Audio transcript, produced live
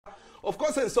Of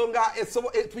course, ensonga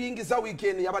tuyingiza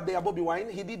weekend yabadde ya Bobi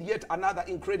Wine. He did yet another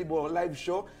incredible live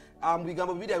show. We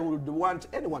would want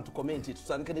anyone to comment it.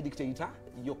 So, Dictator,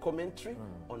 your commentary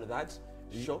on that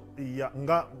show. Yeah,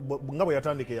 nga bwe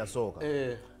yatandike yasooka.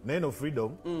 Neno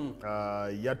freedom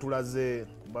yatulaze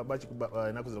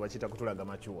nakuze bakita kutulaga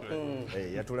machuwa.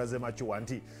 Yatulaze machuwa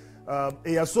nti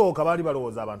eyasooka bali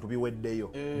balowooza abantu biweddeyo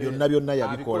byonna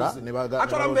yabikola ne baga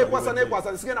atwala mbekwasa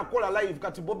nekwasa nsigena kukola live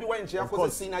kati Bobi Wine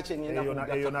yakoze sina kyengenda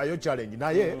kugatta eyo nayo challenge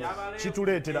naye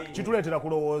kituleetera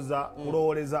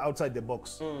kulowooleza outside the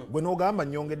box gwe n'ogamba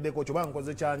nnyongeddeko kyoba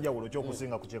nkoze kyanjawulo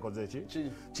ky'okusinga ku kyekoze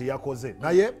kiyakoze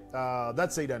naye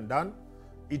that said and done,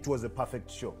 it was a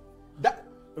perfect show.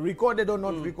 Recorded or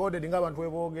not recorded, nga abantu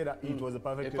weboogera, it was a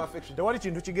perfect show. Tewali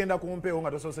kintu kigenda kumpeewo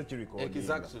nga tosoose kirecord.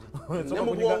 Exactly.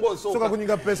 Soka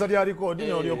kunyiga pesa lya record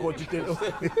n'olyoko okitero.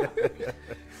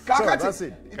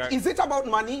 Kakati, is it about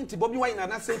money? Bobi Wine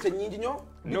ana sente nyingi nnyo?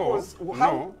 Because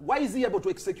why is he able to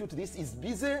execute this? He's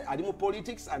busy, alimu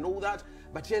politics and all that,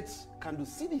 but yet can you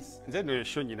see this? Nze no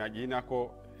show nyina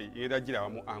ginako eragira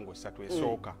wamu ango satu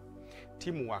esooka.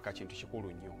 Timu waka kintu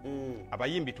kikulu nnyo.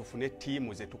 Abayimbi tufune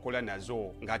timu ze tukola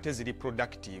nazo ngate ziri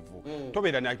productive.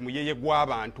 Tobera na muyeye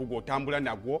gw'abantu gotambula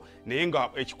nagwo naye nga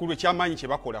ekikulu ekyamanyi kye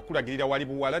bakola kulagirira wali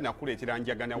buwala na kuleetera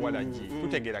njagana walaji.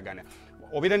 Tutegeragana.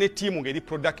 Obera ne timu ngeri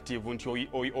productive nti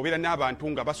obera n'abantu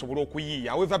nga basobola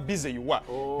okuyiya however busy you are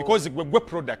because gwe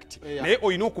product naye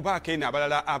oyina okubaako eno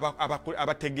abalala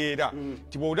abategeera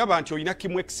tibo olaba nti oyina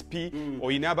Kim XP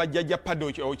oyina abajjajja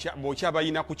pado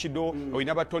okyabayina ku kido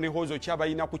oyina batone hozo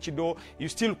okyabayina ku kido you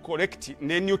still collect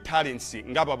ne new talents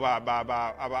nga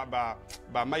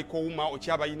ba Michael Uma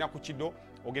okyabayina ku kido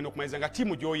ogenda okumaliza nga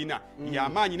timu gy'oyina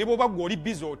y'amaanyi ne bw'oba gwe oli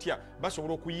bizi otya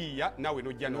basobola okuyiiya nawe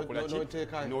n'ojja n'okola ki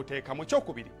n'oteekamu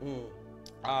ekyokubiri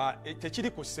tekiri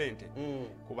ku ssente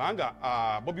kubanga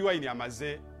Bobi Wine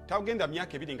amaze tagenda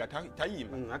myaka ebiri nga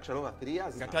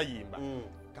tayimba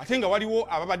ate nga waliwo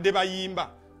ababadde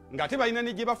bayimba ngate balina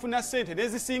ne gye bafuna ssente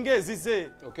n'ezisinga ezize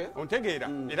ontegeera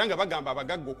era nga bagamba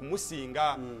abagagga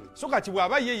okumusinga so kati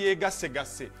bw'aba ye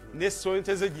yeegasse ne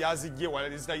ssente ze gyazijje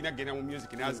wala zitalina genda mu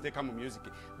music n'aziteeka mu music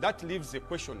that leaves a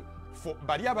question for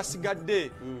bali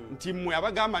abasigadde nti mmwe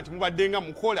abagamba nti mubadde nga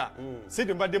mukola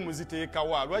ssente mubadde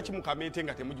muziteekawa lwaki mukamete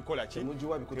nga temugikola ki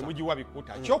temugiwa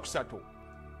bikuta kyokusatu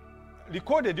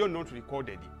recorded or not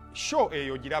recorded show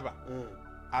eyo giraba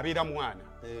abeera mwana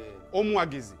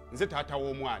omuwagizi nze taata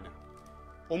w'omwana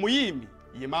omuyimbi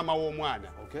ye maama w'omwana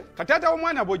kataata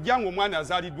w'omwana bw'ojjanga omwana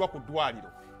azaaliddwa ku ddwaliro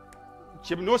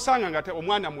n'osanga nga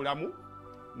omwana mulamu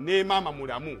ne maama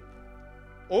mulamu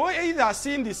oba either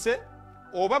asindise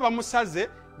oba bamusaze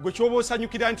gwe kyoba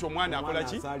osanyukira nti omwana akola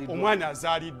ki omwana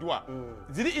azaaliddwa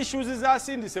ziri issues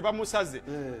zasindise bamusaze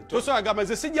tosobola gamba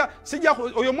nze sijja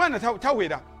oyo mwana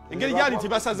tawera engeri gyali nti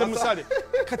basaze musale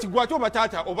kati gwate oba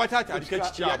taata aliko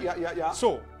ekikyamu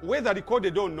so whether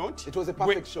recorded or not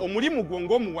omulimu gwo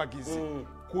ng'omuwagizi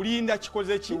kulinda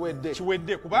kikoze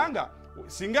kiwedde kubanga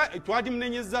singa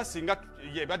twadimunenyeza singa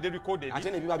ebadde recorded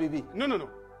ate ne biba bibi no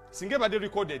singa ebadde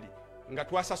recorded nga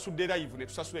twasasudde live ne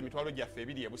tusasula emitwalo gyaffe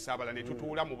ebiri ebusaabala ne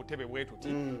tutuula mu butebe bwe tuti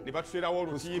ne batuteerawo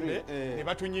olutimbe ne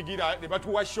batunyigira ne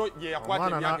batuwa show ye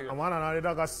yakwata emyaka omwana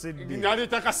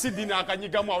n'aleeta kasidi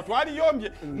n'akanyigamu awo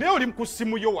twaliyombye naye oli ku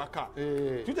ssimu yo waka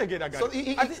tutegeeragana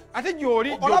ate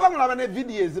gy'oli mulaba ne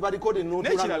videos balikode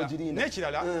n'otula n'ogirinda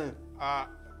n'ekirala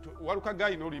waluka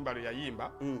gayi n'oluyimba lwe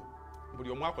yayimba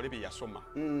buli omu akole bye yasoma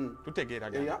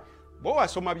tutegeeragana bo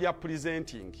wasoma bya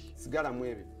presenting sigala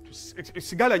mwebe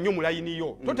sigala nnyo mu layini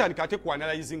yo totandika ate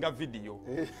kuanalizinga video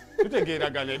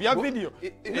tutegeeragana ebya video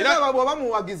era bw'oba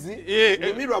muwagizi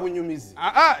emirwa bunyumizi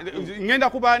ngenda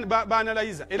ku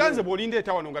baanaliza era nze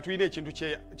bw'olindeeta wano nga tulina ekintu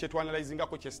kye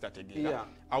twanalizingako kye sitategeera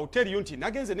I'll tell you nti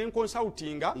nagenze ne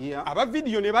nconsultinga aba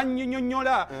video ne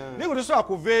bannyonnyola naye gwe tosobola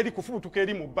kuva eri kufubutuka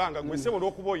eri mu bbanga gwe sebo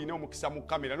olw'okuba oyina omukisa mu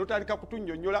kamera n'otandika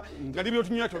kutunnyonnyola nga ne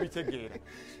byotunyola tobitegeera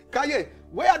Kaye,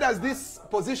 where does this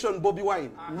position Bobi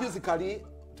Wine musically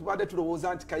tubadde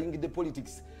tulowooza nti kayingidde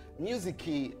politics music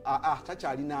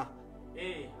takyalina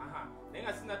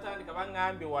nenga sinatandika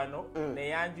bangambye wano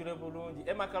neyanjule bulungi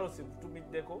emakarosi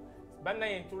tutumiddeko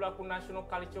bannaye ntula ku National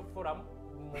Culture Forum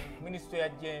Ministry ya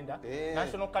Gender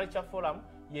National Culture Forum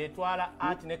yetwala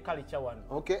art ne culture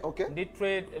wano ndi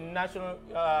trade national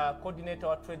coordinator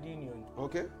wa trade union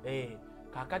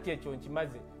kakati ekyo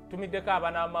nkimaze tumiddeko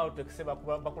abaana b'amawutekise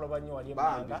bakulaba nnyo wali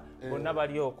emanga bonna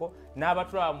balioko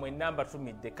n'abatulaba mwenna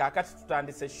mbatumidde kaakati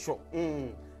tutandise show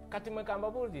kati mwe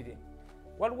kambabuulire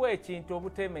waliwo ekintu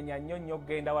obuteemenya nnyo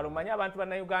genda walumanye abantu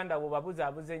bannayuganda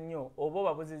bw'obabuzaabuza ennyo oba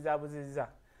obabuzizaabuzizza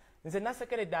nze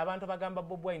nasekeredde abantu bagamba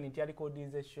Bobi Wine nti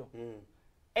yalikodinze show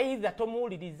either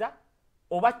tomuwuliriza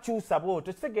oba kyusa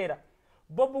bwoto kitegeera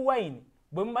Bobi Wine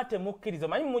bwe mumate mukkiriza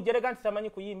manyi mujerega nti tamanyi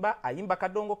kuyimba ayimba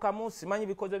kadongo kamu simanyi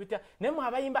bikoze bitya nemu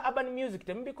abayimba urban music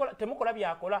temukola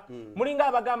byakola mulinga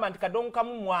abagamba nti kadongo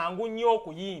kamu mwangu nnyo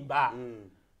okuyimba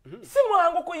si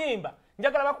mwangu kuyimba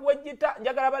njagala bakuwejjita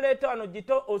njagala baleeta wano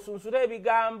jito osunsura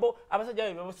ebigambo abasajja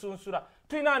be babusunsura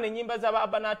tulina ne nyimba z'aba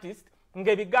urban artist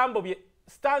ng'ebigambo bye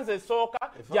stanza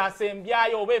esooka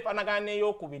gyasembyayo oba efaanagana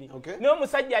n'eyokubiri naye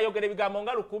omusajja ayogera ebigambo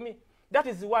nga 10 that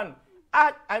is one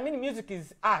art, I mean music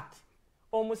is art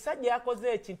omusajja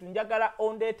yakoze ekintu njagala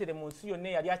ondeetere mu nsi yonna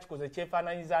eyali akikoze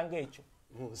kyefaananyiza ng'ekyo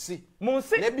mu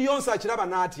nsi ne Beyonce akiraba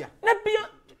n'atya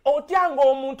otyanga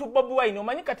omuntu Bobi Wine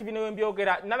omanyi kati bino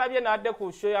wembyogera nalabye nadde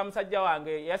ku show ya musajja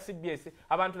wange ya CBS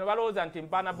abantu ne balowooza nti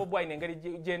mpaana Bobi Wine engeri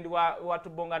gyendi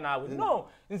watubonga naawe no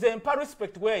nze mpa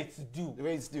respect where it's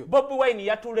due Bobi Wine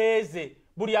yatuleeze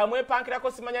buli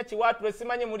amwepankirako simanya kiwatule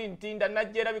simanye muri ntinda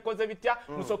najjera bikoze bitya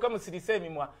musoke musirise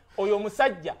emimwa oyo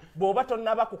musajja bw'oba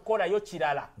tonnaba kukola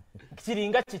kirala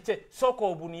kiringa kike sooka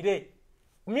obunire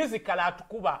musical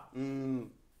atukuba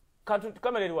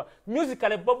kamererwa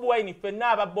musical Bobi Wine fenna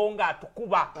ababonga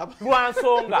atukuba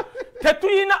lwansonga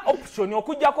tetuyina option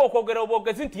okujjako okwogera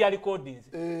obwogezi nti ya recordings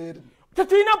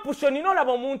tetuyina option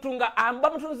n'olaba omuntu nga amba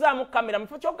mutunzaamu kamera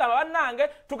mufo kyogamba bannange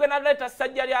tugenda leeta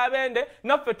ssajja lyabende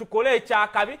naffe tukole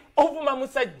ekyakabi ovuma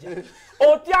musajja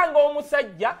otyanga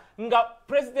omusajja nga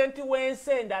pulezidenti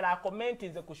w'ensi endala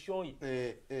akomentinze ku show ye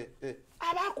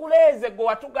abakuleeze gwe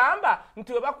watugamba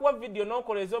nti we bakuwa video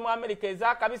n'okoleza mu America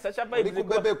ez'akabisa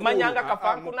manyanga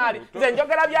kafankunaali nze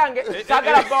njogera byange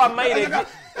saagala bba wa mileage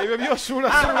ebyo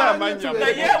byosuula amanya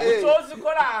naye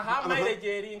ukyozikola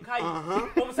mileage erinkayi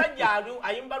omusajja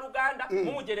ayimba Luganda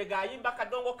mumujerega ayimba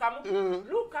kadongo kamu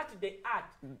look at the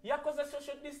art yakoze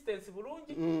social distance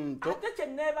bulungi ate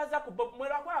kyeneebaza ku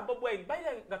mwerakola Bobi Wine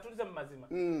bayire nga tulize mu mazima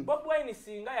Bobi Wine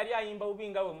singa yali ayimba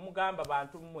ubinga we mugamba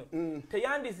bantu mmwe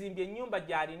teyandizimbye ennyumba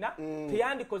gyalina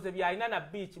teyandikoze byalina na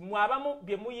beach mwabamu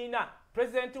bye muyina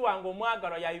president wange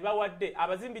omwagalwa yabibawadde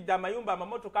abazimbidde amayumba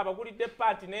amamotoka abagulidde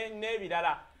paati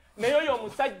n'ebirala naye oyo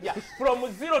omusajja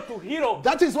from zero to hero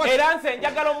era nze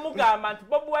njagala omugamba nti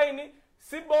Bobi Wine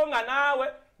sibonga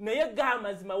naawe naye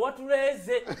gamazima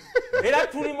watuleeze era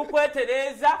tuli mu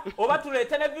kwetereeza oba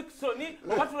tuleete ne Viksoni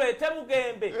oba tuleete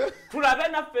Bugembe tulabe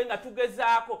naffe nga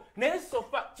tugezaako naye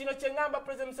sofa kino kye ngamba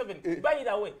President Museveni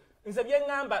bayirawe nze bye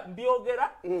ngamba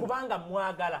mbyogera kubanga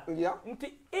mwagala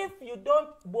nti if you don't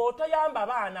bw'otoyamba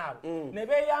baana abo ne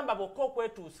beeyamba bokka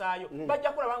okwetuusaayo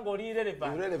bajja kulaba ng'oli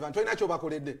irrelevant tolina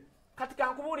kyobakoledde kati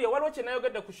kankubuulire waliwo kye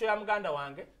nayogedde ku show ya muganda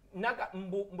wange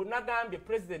mbu nagambye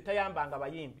president tayambanga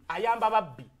bayimbi ayamba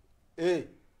babbi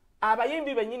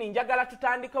abayimbi bennyini njagala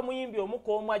tutandike muyimbi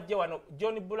omuko omu ajje wano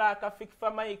John Black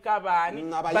Fikfa Mike abaani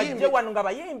bajje wano nga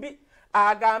bayimbi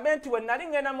agambe nti we nali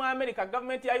ngenda mu America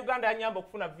government ya Uganda yanyamba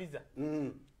okufuna visa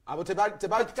abo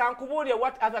kankubuulire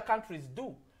what other countries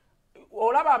do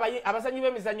olaba abazanyi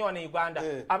b'emizannyo wano Uganda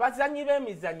abazanyi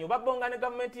b'emizannyo babonga ne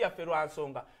government yaffe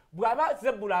lwansonga bw'aba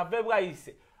Zebula ave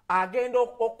bwayise agenda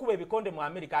okuba ebikonde mu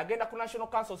America agenda ku National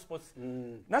Council Sports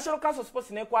National Council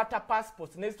Sports nekwata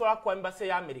passport nezitola ku embassy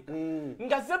ya America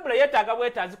nga Zebula yetaaga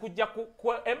bwetaazi kujja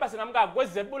ku embassy namuga gwe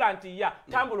Zebula nti ya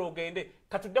tambula ogende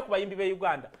katudde ku bayimbi be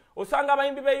Uganda osanga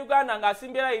abayimbi be Uganda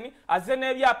ng'asimbye line azze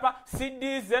n'ebyapa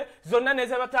CDs zonna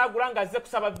neze batagula ng'azze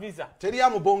kusaba visa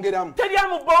teryamubongeramu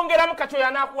kati oyo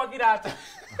anaakuwagira ati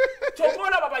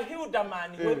kyobola baba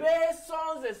Hildamani bwe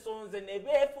beesonze ne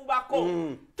beefubako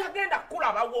tagenda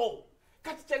kulabawo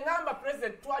kati kye ngamba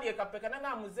president twali ekapeka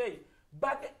nanga muzeeyi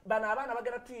bano abaana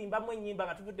bagenda tuyimbamu ennyimba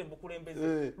nga tuvudde mu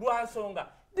bukulembeze lwansonga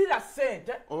dira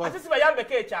sente ate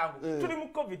sibayambeko ekyangu tuli mu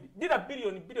covid dira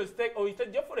billion oyite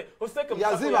Jeffrey oseke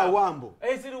yaziba wambo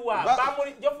eziriwa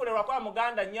bamuli Jeffrey lwakola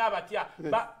muganda nnyo abatya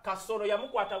Kasoro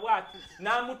yamukwata bwati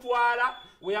n'amutwala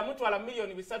we yamutwala million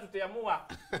 3 teyamuwa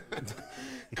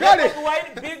kale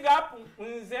big up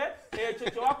nze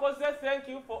ekyo kyewakoze thank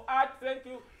you for art thank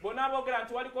you bona boogera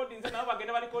nti wali coding nze nabo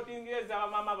bagenda bali coding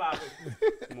ez'abamama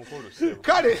baabwe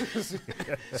kale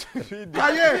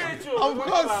of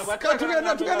course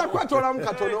tugenda kwatolamu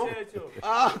katono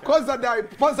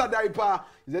poza diaper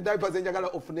the diapers enjagala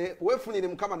ofune wefunire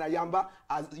mukama nayamba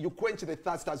as you quench the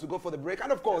thirst as we go for the break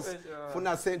and of course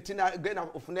funa sentina gena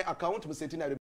ofune account mu sentina